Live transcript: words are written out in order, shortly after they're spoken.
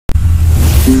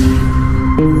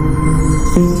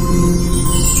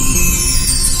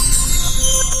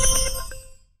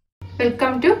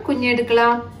Welcome to കുഞ്ഞിയടുക്കള.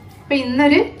 അപ്പൊ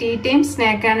ഇന്നൊരു tea time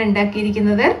സ്നാക്കാണ്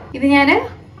ഉണ്ടാക്കിയിരിക്കുന്നത്. ഇത് ഞാൻ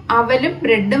അവലും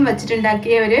ബ്രെഡും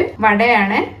വെച്ചിട്ടുണ്ടാക്കിയ ഒരു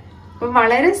വടയാണ്. അപ്പൊ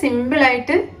വളരെ സിമ്പിൾ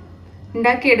ആയിട്ട്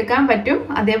ഉണ്ടാക്കിയെടുക്കാൻ പറ്റും,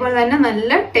 അതേപോലെ തന്നെ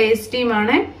നല്ല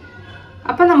ടേസ്റ്റിയുമാണ്.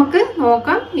 അപ്പൊ നമുക്ക്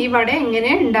നോക്കാം ഈ വട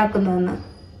എങ്ങനെ ഉണ്ടാക്കുന്നതെന്ന്.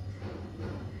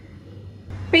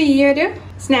 അപ്പൊ ഈ ഒരു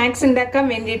സ്നാക്സ് ഉണ്ടാക്കാൻ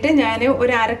വേണ്ടിയിട്ട് ഞാൻ ഒരു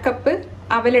 1/2 കപ്പ്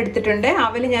അവൽ എടുത്തിട്ടുണ്ട്.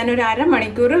 അവൽ ഞാൻ ഒരു 1/2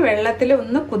 മണിക്കൂർ വെള്ളത്തിൽ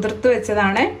ഒന്ന് കുതിർത്ത്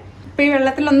വെച്ചതാണ്. അപ്പൊ ഈ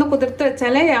വെള്ളത്തിൽ ഒന്ന് കുതിർത്ത്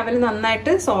വെച്ചാലേ അവൽ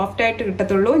നന്നായിട്ട് സോഫ്റ്റ് ആയിട്ട്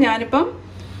കിട്ടത്തുള്ളൂ. ഞാനിപ്പം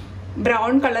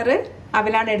ബ്രൗൺ കളറ്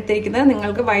അവലാണ് എടുത്തിരിക്കുന്നത്,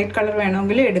 നിങ്ങൾക്ക് വൈറ്റ് കളർ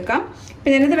വേണമെങ്കിൽ എടുക്കാം. അപ്പൊ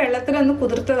ഞാനിത് വെള്ളത്തിൽ ഒന്ന്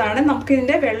കുതിർത്തതാണ്. നമുക്ക്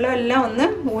ഇതിന്റെ വെള്ളമെല്ലാം ഒന്ന്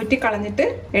ഊറ്റി കളഞ്ഞിട്ട്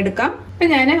എടുക്കാം. അപ്പൊ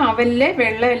ഞാൻ അവലിലെ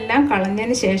വെള്ളമെല്ലാം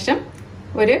കളഞ്ഞതിന് ശേഷം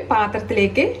ഒരു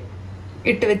പാത്രത്തിലേക്ക്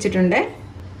ഇട്ട് വെച്ചിട്ടുണ്ട്.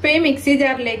 ഇപ്പൊ ഈ മിക്സി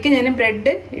ജാറിലേക്ക് ഞാൻ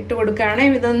ബ്രെഡ് ഇട്ട് കൊടുക്കുകയാണ്,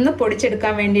 ഇതൊന്ന്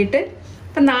പൊടിച്ചെടുക്കാൻ വേണ്ടിയിട്ട്.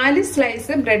 അപ്പൊ 4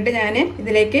 സ്ലൈസ് ബ്രെഡ് ഞാൻ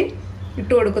ഇതിലേക്ക്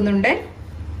ഇട്ട് കൊടുക്കുന്നുണ്ട്.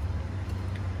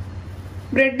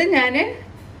 ബ്രെഡ് ഞാൻ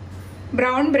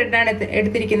ബ്രൗൺ ബ്രെഡാണ്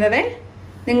എടുത്തിരിക്കുന്നത്,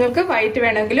 നിങ്ങൾക്ക് വൈറ്റ്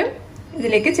വേണമെങ്കിലും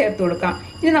ഇതിലേക്ക് ചേർത്ത് കൊടുക്കാം.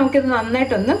 ഇനി നമുക്കിത്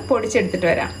നന്നായിട്ടൊന്ന് പൊടിച്ചെടുത്തിട്ട്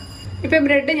വരാം. ഇപ്പൊ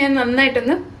ബ്രെഡ് ഞാൻ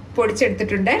നന്നായിട്ടൊന്ന്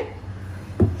പൊടിച്ചെടുത്തിട്ടുണ്ട്.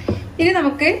 ഇനി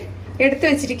നമുക്ക് എടുത്തു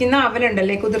വെച്ചിരിക്കുന്ന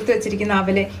അവലുണ്ടല്ലേ, കുതിർത്ത് വെച്ചിരിക്കുന്ന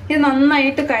അവല്, ഇത്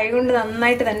നന്നായിട്ട് കൈകൊണ്ട്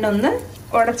നന്നായിട്ട് തന്നെ ഒന്ന്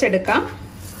ഉടച്ചെടുക്കാം.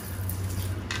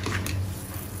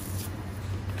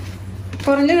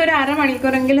 കുറഞ്ഞത് ഒരു 1/2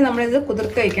 മണിക്കൂറെങ്കിലും നമ്മളിത്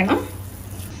കുതിർത്ത് വയ്ക്കണം.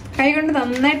 കൈകൊണ്ട്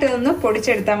നന്നായിട്ട് ഇതൊന്ന്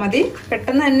പൊടിച്ചെടുത്താൽ മതി,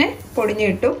 പെട്ടെന്ന് തന്നെ പൊടിഞ്ഞു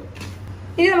കിട്ടും.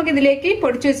 ഇനി നമുക്ക് ഇതിലേക്ക്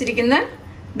പൊടിച്ചു വെച്ചിരിക്കുന്ന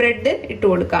ബ്രെഡ് ഇട്ട്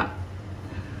കൊടുക്കാം.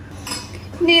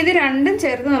 ഇനി ഇത് രണ്ടും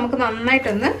ചേർത്ത് നമുക്ക്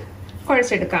നന്നായിട്ടൊന്ന്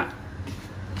കുഴച്ചെടുക്കാം.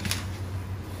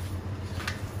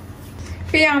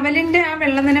 ഇപ്പൊ ഈ അവലിന്റെ ആ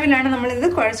വെള്ള നനവിലാണ് നമ്മളിത്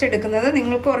കുഴച്ചെടുക്കുന്നത്.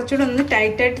 നിങ്ങൾക്ക് കുറച്ചുകൂടെ ഒന്ന്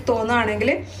ടൈറ്റായിട്ട് തോന്നുകയാണെങ്കിൽ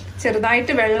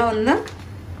ചെറുതായിട്ട് വെള്ളം ഒന്ന്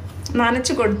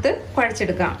നനച്ചു കൊടുത്ത്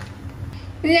കുഴച്ചെടുക്കാം.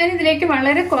 ഇത് ഞാൻ ഇതിലേക്ക്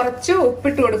വളരെ കുറച്ച്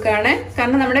ഉപ്പിട്ട് കൊടുക്കുകയാണ്,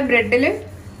 കാരണം നമ്മുടെ ബ്രെഡിൽ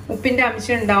ഉപ്പിന്റെ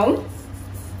അംശം ഉണ്ടാവും.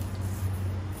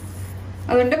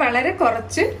 അതുകൊണ്ട് വളരെ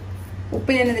കുറച്ച്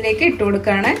ഉപ്പ് ഞാൻ ഇതിലേക്ക് ഇട്ട്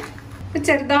കൊടുക്കുകയാണ്.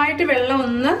 ചെറുതായിട്ട് വെള്ളം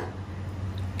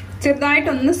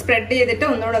ചെറുതായിട്ടൊന്ന് സ്പ്രെഡ് ചെയ്തിട്ട്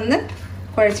ഒന്നുകൂടെ ഒന്ന്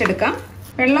കുഴച്ചെടുക്കാം.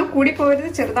 വെള്ളം കൂടി പോരുത്,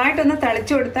 ചെറുതായിട്ടൊന്ന്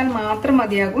തളിച്ചു കൊടുത്താൽ മാത്രം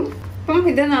മതിയാകും. അപ്പം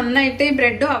ഇത് നന്നായിട്ട് ഈ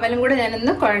ബ്രെഡും അവലും കൂടെ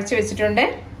ഞാനൊന്ന് കുഴച്ച് വെച്ചിട്ടുണ്ട്.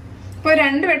 ഇപ്പോൾ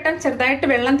 2 വട്ടം ചെറുതായിട്ട്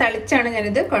വെള്ളം തളിച്ചാണ്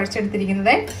ഞാനിത്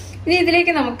കുഴച്ചെടുത്തിരിക്കുന്നത്. ഇനി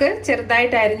ഇതിലേക്ക് നമുക്ക്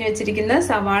ചെറുതായിട്ട് അരിഞ്ഞു വെച്ചിരിക്കുന്ന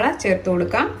സവാള ചേർത്ത്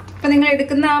കൊടുക്കാം. അപ്പൊ നിങ്ങൾ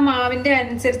എടുക്കുന്ന ആ മാവിന്റെ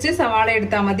അനുസരിച്ച് സവാള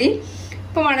എടുത്താൽ മതി.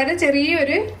 അപ്പൊ വളരെ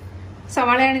ചെറിയൊരു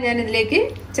സവാളയാണ് ഞാൻ ഇതിലേക്ക്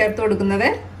ചേർത്ത് കൊടുക്കുന്നത്.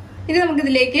 ഇനി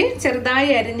നമുക്കിതിലേക്ക്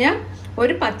ചെറുതായി അരിഞ്ഞ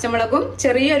ഒരു പച്ചമുളകും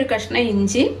ചെറിയൊരു കഷ്ണം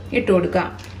ഇഞ്ചി ഇട്ട് കൊടുക്കാം.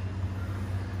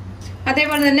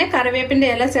 അതേപോലെ തന്നെ കറിവേപ്പിന്റെ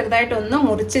ഇല ചെറുതായിട്ടൊന്ന്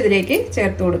മുറിച്ച് ഇതിലേക്ക്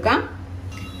ചേർത്ത് കൊടുക്കാം.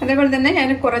 അതേപോലെ തന്നെ ഞാൻ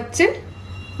കുറച്ച്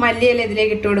മല്ലിയില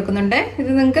ഇതിലേക്ക് ഇട്ട് കൊടുക്കുന്നുണ്ട്. ഇത്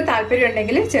നിങ്ങൾക്ക് താല്പര്യം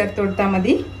ഉണ്ടെങ്കിൽ ചേർത്ത് കൊടുത്താൽ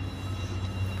മതി.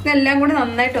 ഇതെല്ലാം കൂടി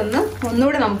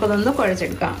ഒന്നുകൂടെ നമുക്കതൊന്ന്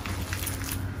കുഴച്ചെടുക്കാം.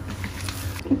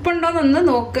 ഉപ്പുണ്ടോന്നൊന്ന്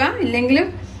നോക്കുക, ഇല്ലെങ്കിലും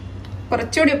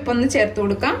കുറച്ചുകൂടി ഉപ്പൊന്ന് ചേർത്ത്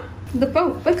കൊടുക്കാം. ഇതിപ്പോൾ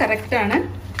ഉപ്പ് കറക്റ്റാണ്.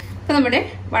 ഇപ്പം നമ്മുടെ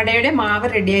വടയുടെ മാവ്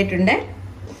റെഡി ആയിട്ടുണ്ട്.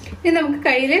 ഇനി നമുക്ക്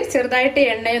കയ്യിൽ ചെറുതായിട്ട്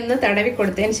എണ്ണയൊന്ന് തടവി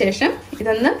കൊടുത്തതിന് ശേഷം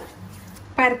ഇതൊന്ന്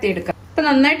പരത്തിയെടുക്കാം. ഇപ്പം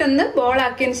നന്നായിട്ടൊന്ന്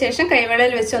ബോളാക്കിയതിന് ശേഷം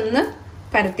കൈവെള്ളയിൽ വെച്ചൊന്ന്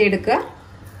പരത്തിയെടുക്കുക.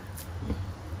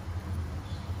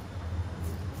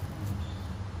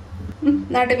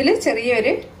 നടുവില്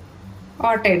ചെറിയൊരു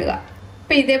ഓട്ട ഇടുക.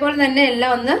 അപ്പൊ ഇതേപോലെ തന്നെ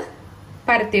എല്ലാം ഒന്ന്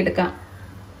പരത്തിയെടുക്കാം.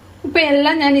 ഇപ്പൊ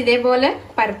എല്ലാം ഞാൻ ഇതേപോലെ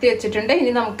പരത്തി വെച്ചിട്ടുണ്ട്.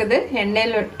 ഇനി നമുക്കിത്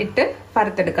എണ്ണയിൽ ഇട്ട്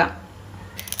പരത്തെടുക്കാം.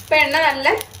 ഇപ്പൊ എണ്ണ നല്ല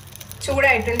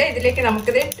ചൂടായിട്ടുണ്ട്, ഇതിലേക്ക്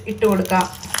നമുക്കിത് ഇട്ട് കൊടുക്കാം.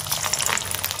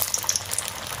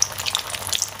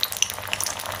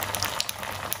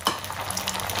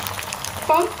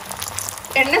 അപ്പം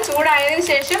എണ്ണ ചൂടായതിനു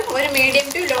ശേഷം ഒരു മീഡിയം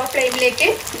ടു ലോ ഫ്ലെയിമിലേക്ക്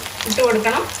ഇട്ട്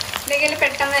കൊടുക്കണം, അല്ലെങ്കിൽ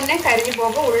പെട്ടെന്ന് തന്നെ കരിഞ്ഞു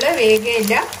പോകും, ഉള്ളു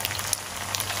വേഗയില്ല.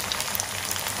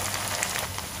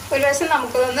 ഒരു വശം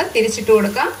നമുക്കതൊന്ന് തിരിച്ചിട്ട്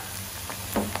കൊടുക്കാം.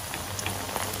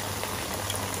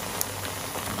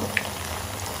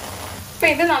 അപ്പൊ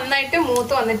ഇത് നന്നായിട്ട്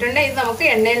മൂത്ത് വന്നിട്ടുണ്ട്. ഇത് നമുക്ക്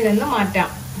എണ്ണയിൽ നിന്ന് മാറ്റാം.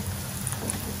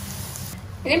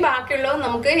 ഇനി ബാക്കിയുള്ളത്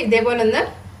നമുക്ക് ഇതേപോലെ ഒന്ന്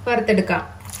വറുത്തെടുക്കാം.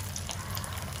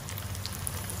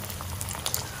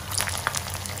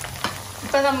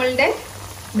 ഇപ്പൊ നമ്മളുടെ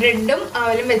ബ്രെഡും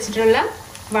അവലും വെച്ചിട്ടുള്ള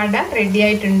വട റെഡി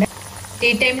ആയിട്ടുണ്ട്. ടീ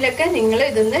ടൈമിലൊക്കെ നിങ്ങൾ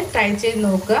ഇതൊന്ന് ട്രൈ ചെയ്ത്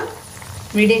നോക്കുക.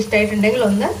 വീഡിയോ ഇഷ്ടമായിട്ടുണ്ടെങ്കിൽ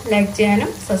ഒന്ന് ലൈക്ക് ചെയ്യാനും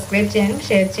സബ്സ്ക്രൈബ് ചെയ്യാനും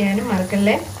ഷെയർ ചെയ്യാനും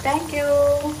മറക്കല്ലേ. Thank you.